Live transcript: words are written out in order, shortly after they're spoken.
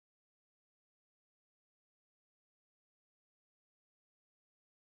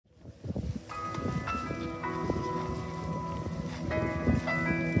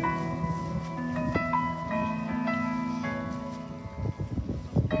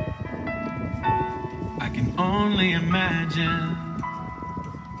can only imagine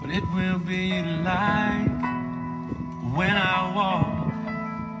what it will be like when I walk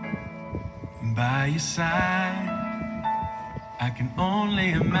by your side. I can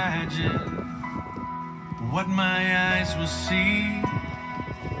only imagine what my eyes will see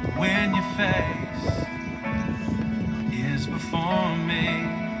when your face is before me.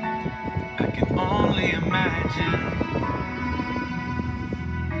 I can only imagine.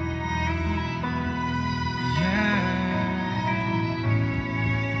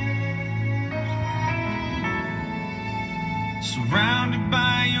 Surrounded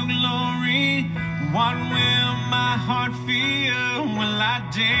by your glory, what will my heart feel? Will I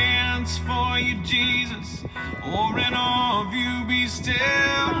dance for you, Jesus? Or in awe of you be still?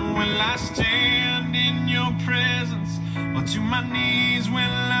 Will I stand in your presence? Or to my knees will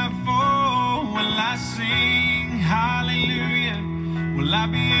I fall? Will I sing hallelujah? Will I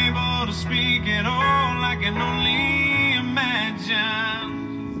be able to speak at all? I can only imagine.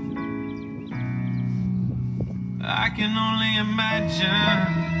 I can only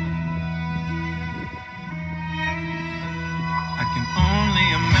imagine. I can only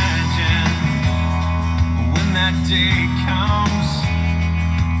imagine when that day comes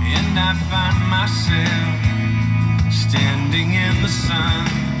and I find myself standing in the sun.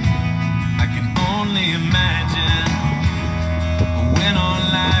 I can only imagine when all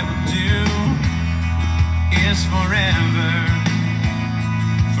I would do is forever,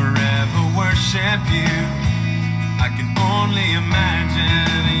 forever worship you. I can only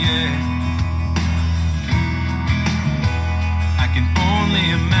imagine, yeah. I can only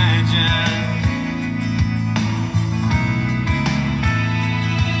imagine.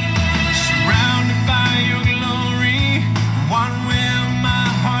 Surrounded by your glory, what will my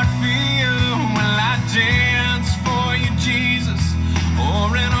heart feel? Will I dance for you, Jesus?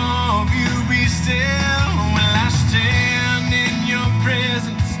 Or in awe of you be still? Will I stand in your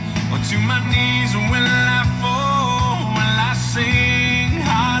presence? Or to my knees will I fall? Sing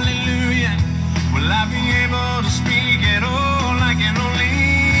hallelujah. Will I be able to speak at all? I can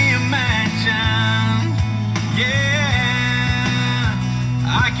only imagine. Yeah,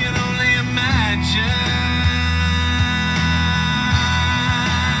 I can only imagine.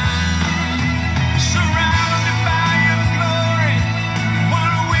 Surrounded by your glory,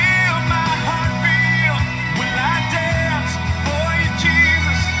 what will my heart feel? Will I dance for you,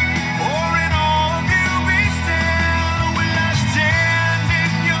 Jesus? Or in all of you be still?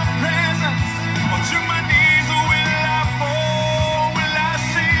 To my knees will I fall? Will I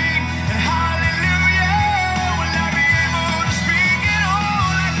sing hallelujah? Will I be able to speak at all?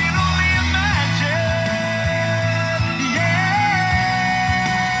 I can only imagine. Yeah,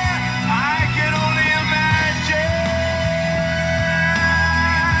 I can only imagine.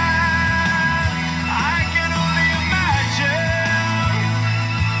 I can only imagine.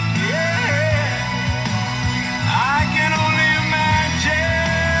 Yeah, I can only imagine.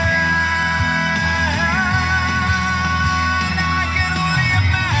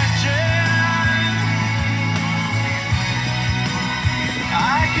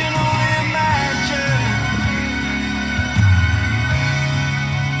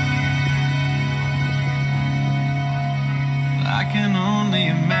 I can only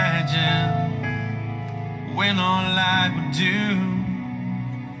imagine when all I would do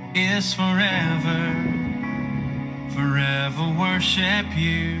is forever, forever worship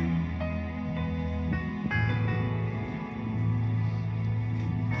you.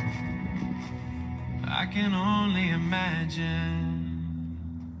 I can only imagine.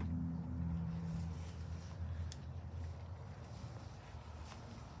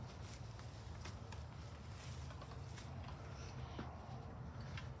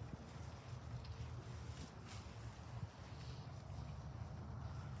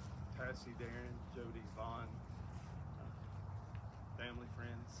 Cassie, Darren, Jody, Vaughn, family,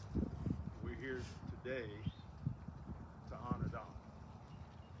 friends, we're here today to honor Don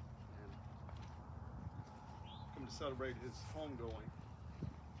and come to celebrate his homegoing.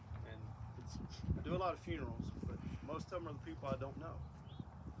 And I do a lot of funerals, but most of them are the people I don't know,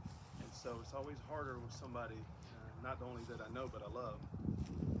 and so it's always harder with somebody not only that I know but I love.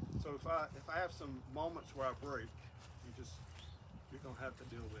 So if I have some moments where I break, you're gonna have to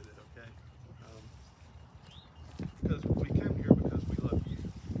deal with it, okay? Because we came here because we love you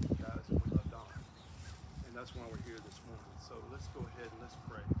guys and we love Don, and that's why we're here this morning. So let's go ahead and let's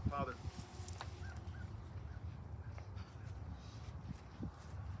pray. Father,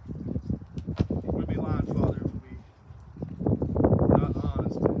 we'd be lying, Father, if we were not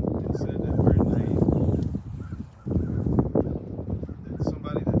honest and said that we're in pain, that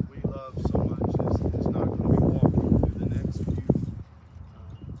somebody that we love so much is not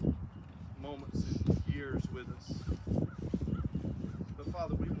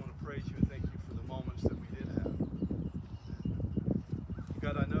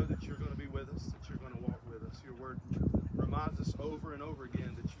us, that you're going to walk with us. Your word reminds us over and over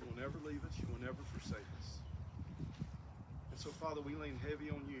again that you will never leave us, you will never forsake us. And so, Father, we lean heavy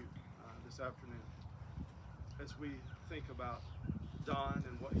on you this afternoon as we think about Don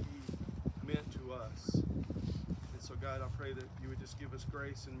and what he meant to us. And so, God, I pray that you would just give us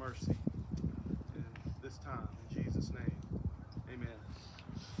grace and mercy in this time. In Jesus' name, amen.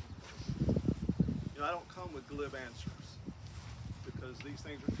 You know, I don't come with glib answers because these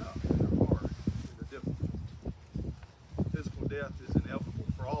things are tough, and they're hard, and they're difficult. Physical death is inevitable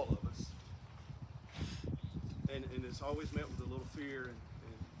for all of us. And it's always met with a little fear and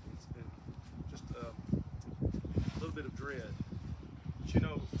just a little bit of dread. But you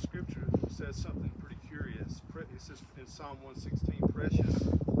know, Scripture says something pretty curious. It says in Psalm 116, precious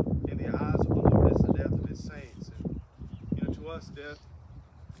in the eyes of the Lord is the death of his saints. And you know, to us, death,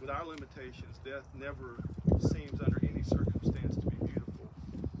 with our limitations, death never seems under any circumstance to be beautiful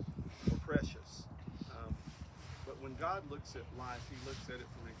or precious. But when God looks at life, he looks at it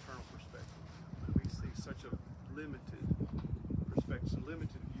from an eternal perspective. We see such a limited perspective, a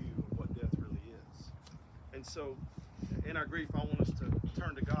limited view of what death really is. And so, in our grief, I want us to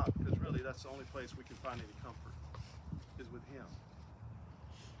turn to God, because really that's the only place we can find any comfort, is with him.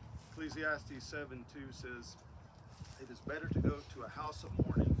 Ecclesiastes 7:2 says, it is better to go to a house of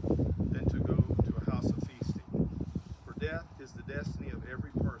mourning than to go to a house of feasting. For death is the destiny of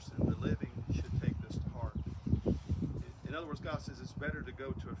every person. The living should take this to heart. In other words, God says it's better to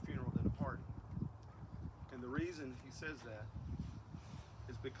go to a funeral than a party. And the reason he says that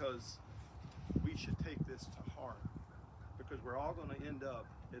is because we should take this to heart. Because we're all going to end up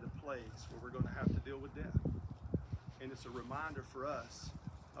at a place where we're going to have to deal with death. And it's a reminder for us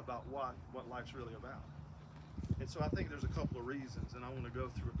about what life's really about. And so I think there's a couple of reasons, and I want to go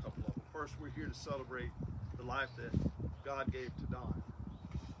through a couple of them. First, we're here to celebrate the life that God gave to Don,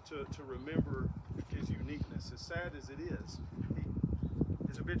 to remember his uniqueness, as sad as it is.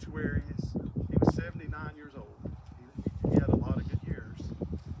 His obituary is, he was 79 years old. He had a lot of good years.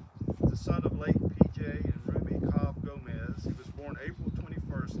 The son of late P.J. and Ruby Cobb Gomez. He was born April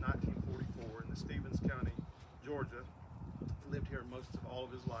 21st, 1944 in the Stevens County, Georgia. He lived here most of all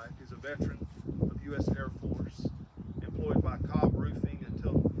of his life. He's a veteran of U.S. Air Force, employed by Cobb Roofing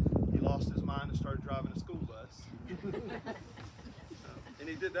until he lost his mind and started driving a school bus. And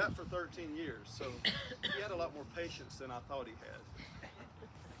he did that for 13 years, so he had a lot more patience than I thought he had.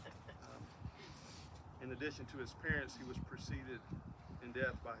 In addition to his parents, he was preceded in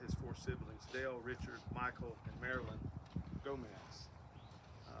death by his 4 siblings, Dale, Richard, Michael, and Marilyn Gomez.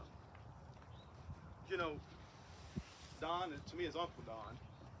 You know, Don, to me, is Uncle Don,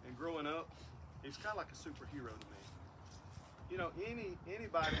 and growing up, he's kind of like a superhero to me. You know,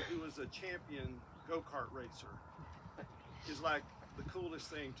 anybody who is a champion go-kart racer is like the coolest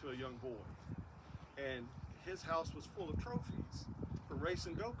thing to a young boy. And his house was full of trophies for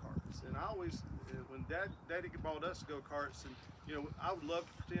racing go-karts. And I always, when Daddy bought us go-karts, and you know, I would love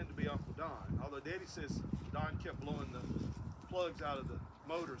to pretend to be Uncle Don. Although Daddy says Don kept blowing the plugs out of the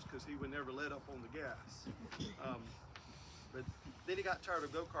motors because he would never let up on the gas. But then he got tired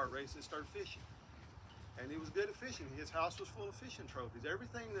of go-kart racing and started fishing. And he was good at fishing. His house was full of fishing trophies.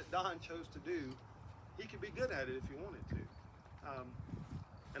 Everything that Don chose to do, he could be good at it if he wanted to.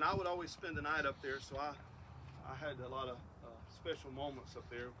 And I would always spend the night up there, so I had a lot of special moments up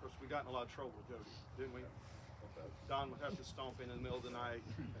there. Of course, we got in a lot of trouble, Jody, didn't we? Don would have to stomp in the middle of the night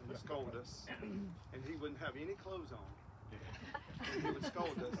and would scold us, and he wouldn't have any clothes on. And he would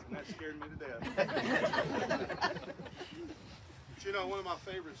scold us, and that scared me to death. But you know, one of my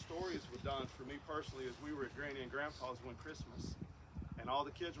favorite stories with Don, for me personally, is we were at Granny and Grandpa's one Christmas, and all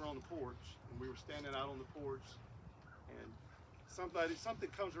the kids were on the porch, and we were standing out on the porch, and something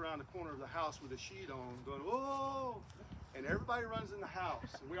comes around the corner of the house with a sheet on, going, whoa! And everybody runs in the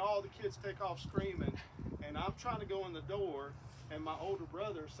house, and all the kids take off screaming, and I'm trying to go in the door, and my older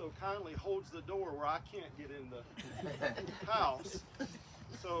brother so kindly holds the door where I can't get in the house.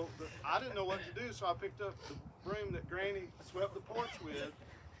 So I didn't know what to do, so I picked up the broom that Granny swept the porch with,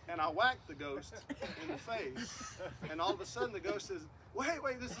 and I whacked the ghost in the face. And all of a sudden the ghost says,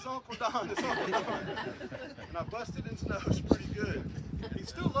 wait, this is Uncle Don, it's Uncle Don. And I busted his nose pretty good. He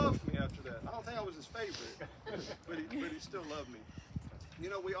still loved me after that. I don't think I was his favorite, but he still loved me. You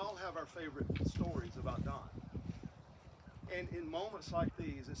know, we all have our favorite stories about Don. And in moments like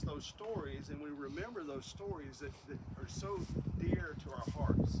these, it's those stories, and we remember those stories that are so dear to our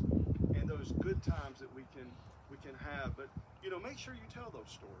hearts, and those good times that we can have. But you know, make sure you tell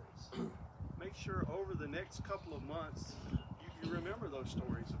those stories. Make sure over the next couple of months you remember those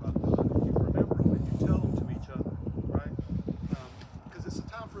stories about God, and you remember them, and you tell them to each other, right? Because it's a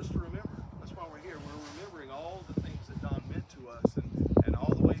time for us to remember. Let's us and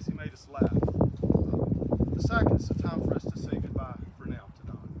all the ways he made us laugh. The second is a time for us to say goodbye for now to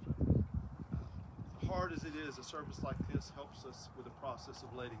Don. Hard as it is, a service like this helps us with the process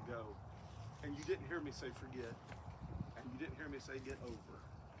of letting go. And you didn't hear me say forget, and you didn't hear me say get over,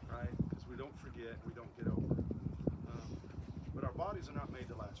 right? Because we don't forget, we don't get over. But our bodies are not made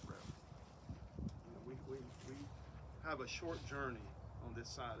to last forever. We have a short journey on this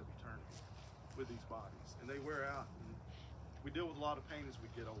side of eternity with these bodies, and they wear out, and we deal with a lot of pain as we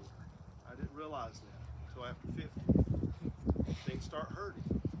get older. I didn't realize that until after 50. Things start hurting,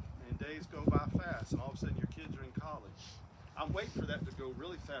 and days go by fast, and all of a sudden your kids are in college. I'm waiting for that to go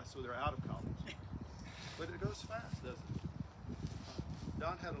really fast so they're out of college. But it goes fast, doesn't it?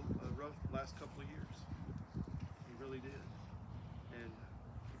 Don had a rough last couple of years. He really did. And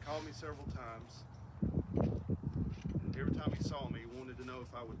he called me several times. And every time he saw me, he wanted to know if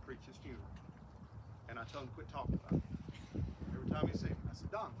I would preach his funeral. And I told him to quit talking about it. Every time he said, I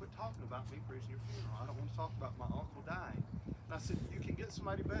said, Don, quit talking about me preaching your funeral. I don't want to talk about my uncle dying. And I said, you can get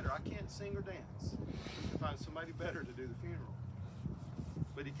somebody better. I can't sing or dance. You can find somebody better to do the funeral.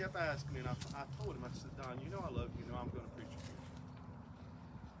 But he kept asking me, and I told him, I said, Don, you know I love you. You know I'm going to preach your funeral.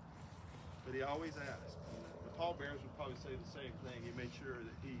 But he always asked. The pallbearers would probably say the same thing. He made sure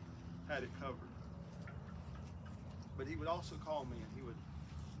that he had it covered. But he would also call me, and he would,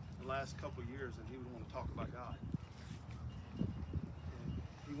 the last couple of years, and he would want to talk about God. And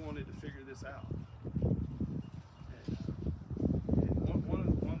he wanted to figure this out. And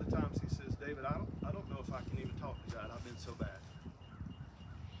one of the times he says, David, I don't know if I can even talk to God. I've been so bad.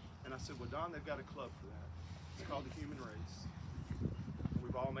 And I said, well, Don, they've got a club for that. It's called the human race.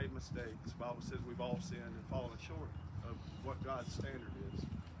 We've all made mistakes. The Bible says we've all sinned and fallen short of what God's standard is.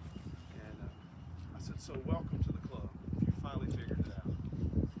 And I said, so welcome to the club, if you finally figured it out.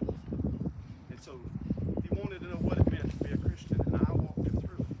 And so he wanted to know what it meant to be a Christian, and I walked him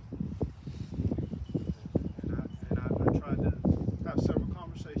through it. And I tried to have several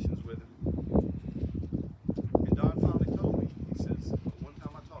conversations with him. And Don finally told me, he says, one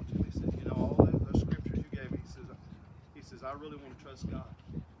time I talked to him, he said, you know, all the scriptures you gave me, he says, I really want to trust God.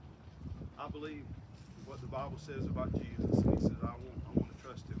 I believe what the Bible says about Jesus, and he says, I want to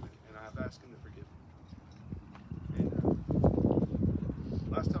trust him, and I've asked him to forgive me.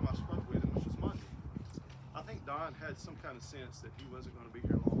 And last time I spoke with him, which was Monday, I think Don had some kind of sense that he wasn't going to be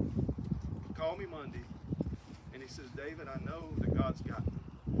here long. He called me Monday, and he says, David, I know that God's got me.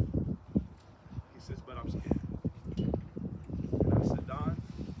 He says, but I'm scared. And I said, Don,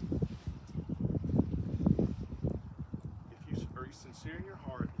 are you sincere in your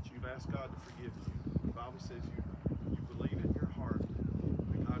heart that you've asked God to forgive you? The Bible says you believe in your heart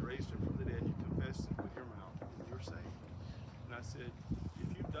that God raised him from the dead, you confess it with your mouth, and you're saved. And I said, if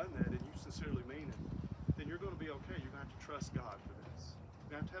you've done that and you sincerely mean it, then you're going to be okay. You're going to have to trust God for this.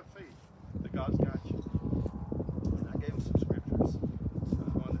 You're going to have faith that God's got you. And I gave him some scriptures.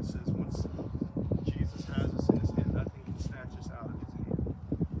 One that says, once Jesus has us in his hand, nothing can snatch us out of his hand.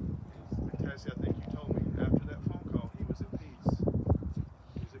 And Cassie, I think you told me after that phone call, he was at peace.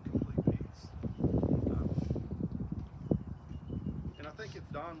 He was at complete peace. And I think if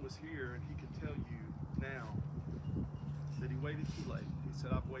Don was here and he could tell you now that he waited too late. He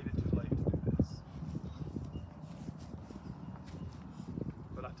said, I've waited too late to do this.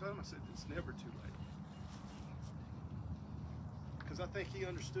 But I told him, I said, it's never too late. Because I think he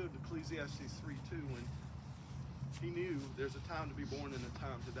understood Ecclesiastes 3:2 when he knew there's a time to be born and a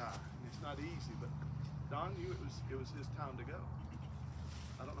time to die. And it's not easy, but Don knew it was his time to go.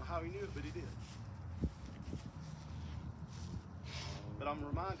 I don't know how he knew it, but he did. But I'm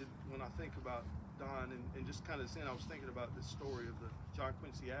reminded when I think about Don and just kind of saying, I was thinking about this story of John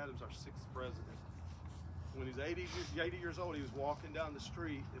Quincy Adams, our 6th president. When he was 80 years old, he was walking down the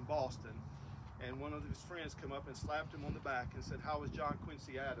street in Boston, and one of his friends come up and slapped him on the back and said, how is John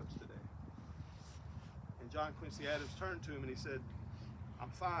Quincy Adams today? And John Quincy Adams turned to him and he said, I'm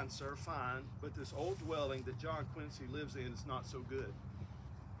fine, sir, fine, but this old dwelling that John Quincy lives in is not so good.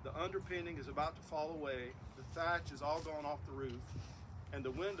 The underpinning is about to fall away, the thatch is all gone off the roof, and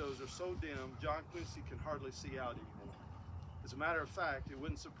the windows are so dim, John Quincy can hardly see out anymore. As a matter of fact, it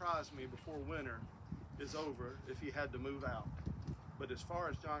wouldn't surprise me before winter is over if he had to move out. But as far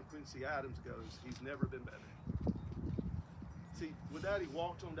as John Quincy Adams goes, he's never been better. See, with that, he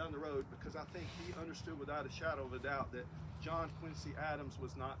walked on down the road because I think he understood without a shadow of a doubt that John Quincy Adams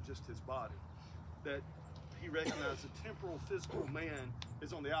was not just his body. That he recognized the temporal, physical man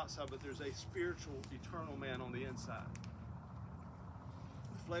is on the outside, but there's a spiritual, eternal man on the inside.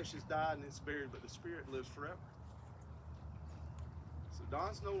 The flesh has died and it's buried, but the spirit lives forever. So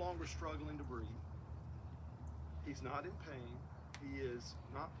Don's no longer struggling to breathe. He's not in pain. He is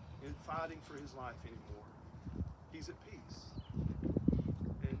not in fighting for his life anymore. He's at peace.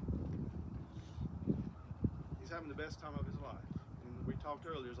 And he's having the best time of his life. And we talked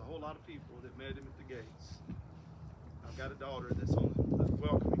earlier, there's a whole lot of people that met him at the gates. I've got a daughter that's on the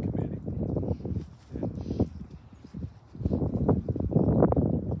welcoming committee.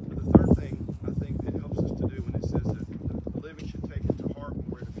 But the third thing I think it helps us to do when it says that the living should take it to heart when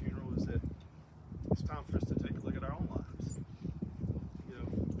we're at a funeral is that it's time for us to take a look at our own lives. You know,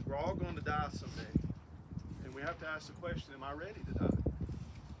 we're all going to die someday. And we have to ask the question, am I ready to die?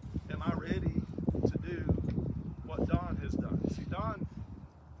 Am I ready to do what Don has done? See, Don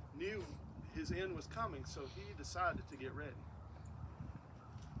knew his end was coming, so he decided to get ready.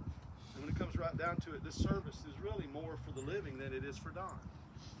 And when it comes right down to it, this service is really more for the living than it is for Don.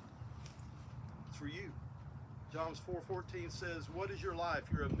 It's for you. John 4:14 says, what is your life?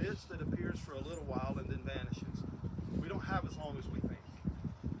 You're a mist that appears for a little while and then vanishes. We don't have as long as we think.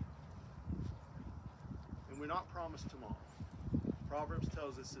 And we're not promised tomorrow. Proverbs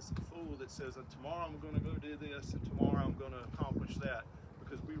tells us it's a fool that says, tomorrow I'm going to go do this and tomorrow I'm going to accomplish that,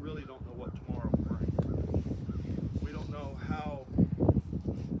 because we really don't know what tomorrow will bring. We don't know how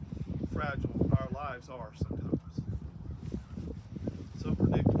fragile our lives are sometimes. It's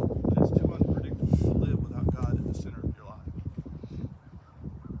unpredictable. It's too unpredictable to live without God at the center of your life.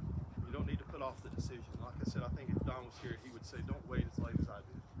 You don't need to put off the decision. Like I said, I think if Don was here, he would say, don't wait as late as I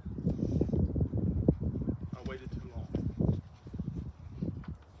did. I waited too long.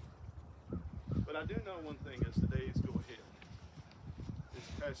 But I do know one thing as the days go ahead.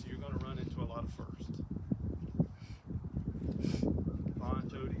 Cassie, you're going to run into a lot of firsts. Vaughn,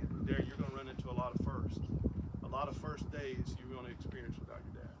 Jody, and Darren, you're going to run into a lot of firsts. A lot of first days you're going to experience without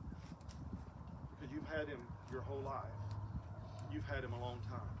your dad. Because you've had him your whole life. You've had him a long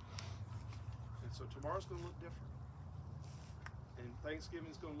time. And so tomorrow's going to look different. And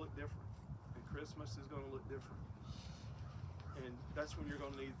Thanksgiving's going to look different. And Christmas is going to look different. And that's when you're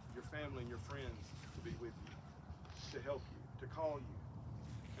going to need your family and your friends to be with you, to help you, to call you.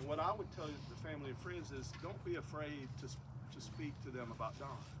 And what I would tell you, the family and friends, is don't be afraid to speak to them about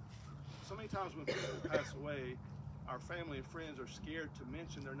Don. So many times when people pass away, our family and friends are scared to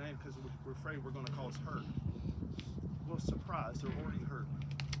mention their name because we're afraid we're going to cause hurt. Well, surprise, they're already hurt.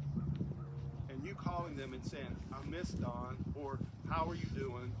 And you calling them and saying, I miss Don, or how are you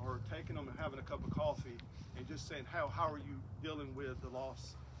doing, or taking them and having a cup of coffee and just saying, how are you dealing with the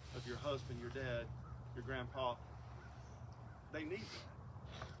loss of your husband, your dad, your grandpa? They need that.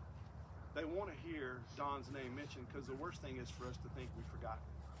 They want to hear Don's name mentioned, because the worst thing is for us to think we forgot,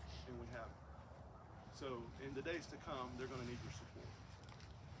 and we haven't. So in the days to come, they're going to need your support.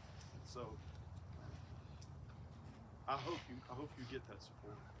 So I hope you get that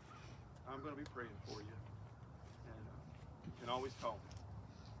support. I'm going to be praying for you, and you can always call me.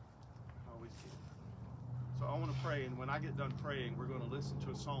 Always can. So I want to pray, and when I get done praying, we're going to listen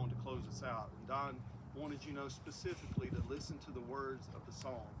to a song to close us out. And Don wanted you know specifically to listen to the words of the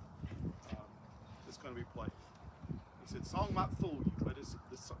song that's going to be played. He said, song might fool you, but he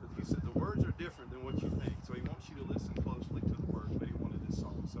said the words are different than what you think. So he wants you to listen closely to the words, but he wanted this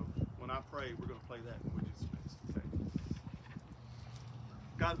song. So when I pray, we're going to play that and we'll dismiss. Okay.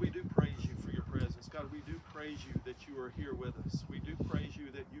 God, we do praise you for your presence. God, we do praise you that you are here with us. We do praise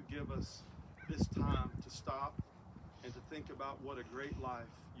you that you give us this time to stop and to think about what a great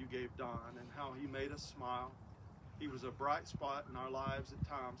life you gave Don and how he made us smile. He was a bright spot in our lives at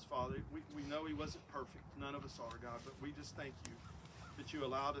times, Father. We know he wasn't perfect. None of us are, God, but we just thank you that you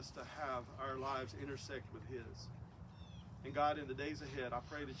allowed us to have our lives intersect with his. And God, in the days ahead, I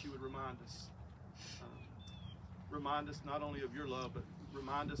pray that you would remind us not only of your love, but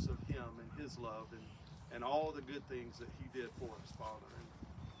remind us of him and his love and all the good things that he did for us, Father. And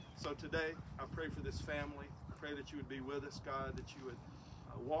so today, I pray for this family. I pray that you would be with us, God, that you would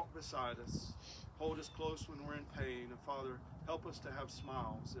walk beside us, hold us close when we're in pain, and Father, help us to have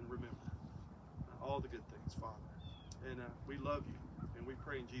smiles and remember all the good things, Father. And we love you, and we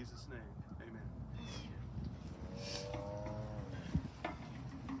pray in Jesus' name. Amen.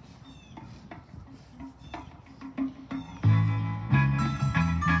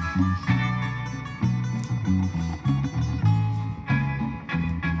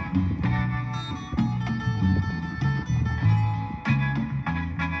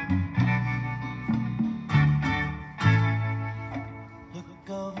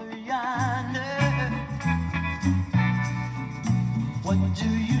 What do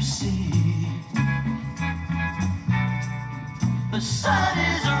you see? The sun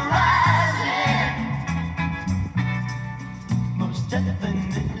is rising, most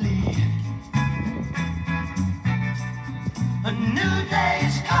definitely.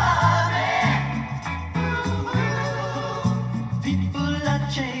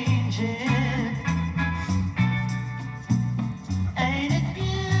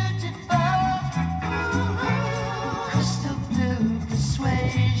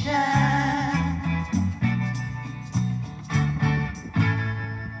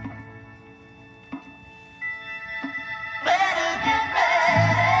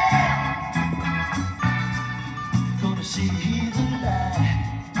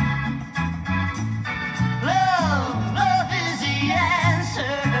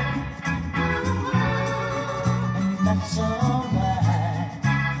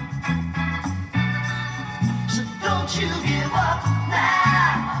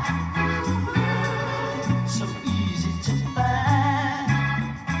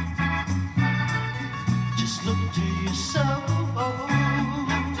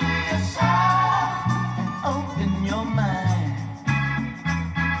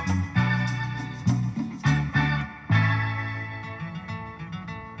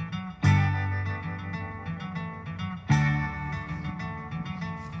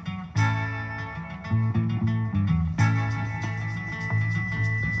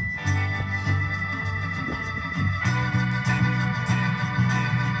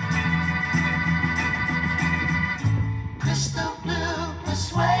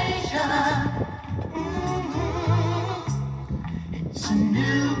 persuasion. It's a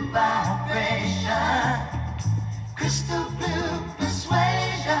new vibration. Crystal blue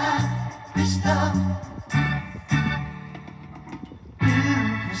persuasion. Crystal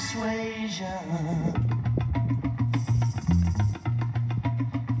blue persuasion.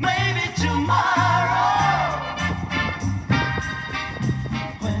 Maybe tomorrow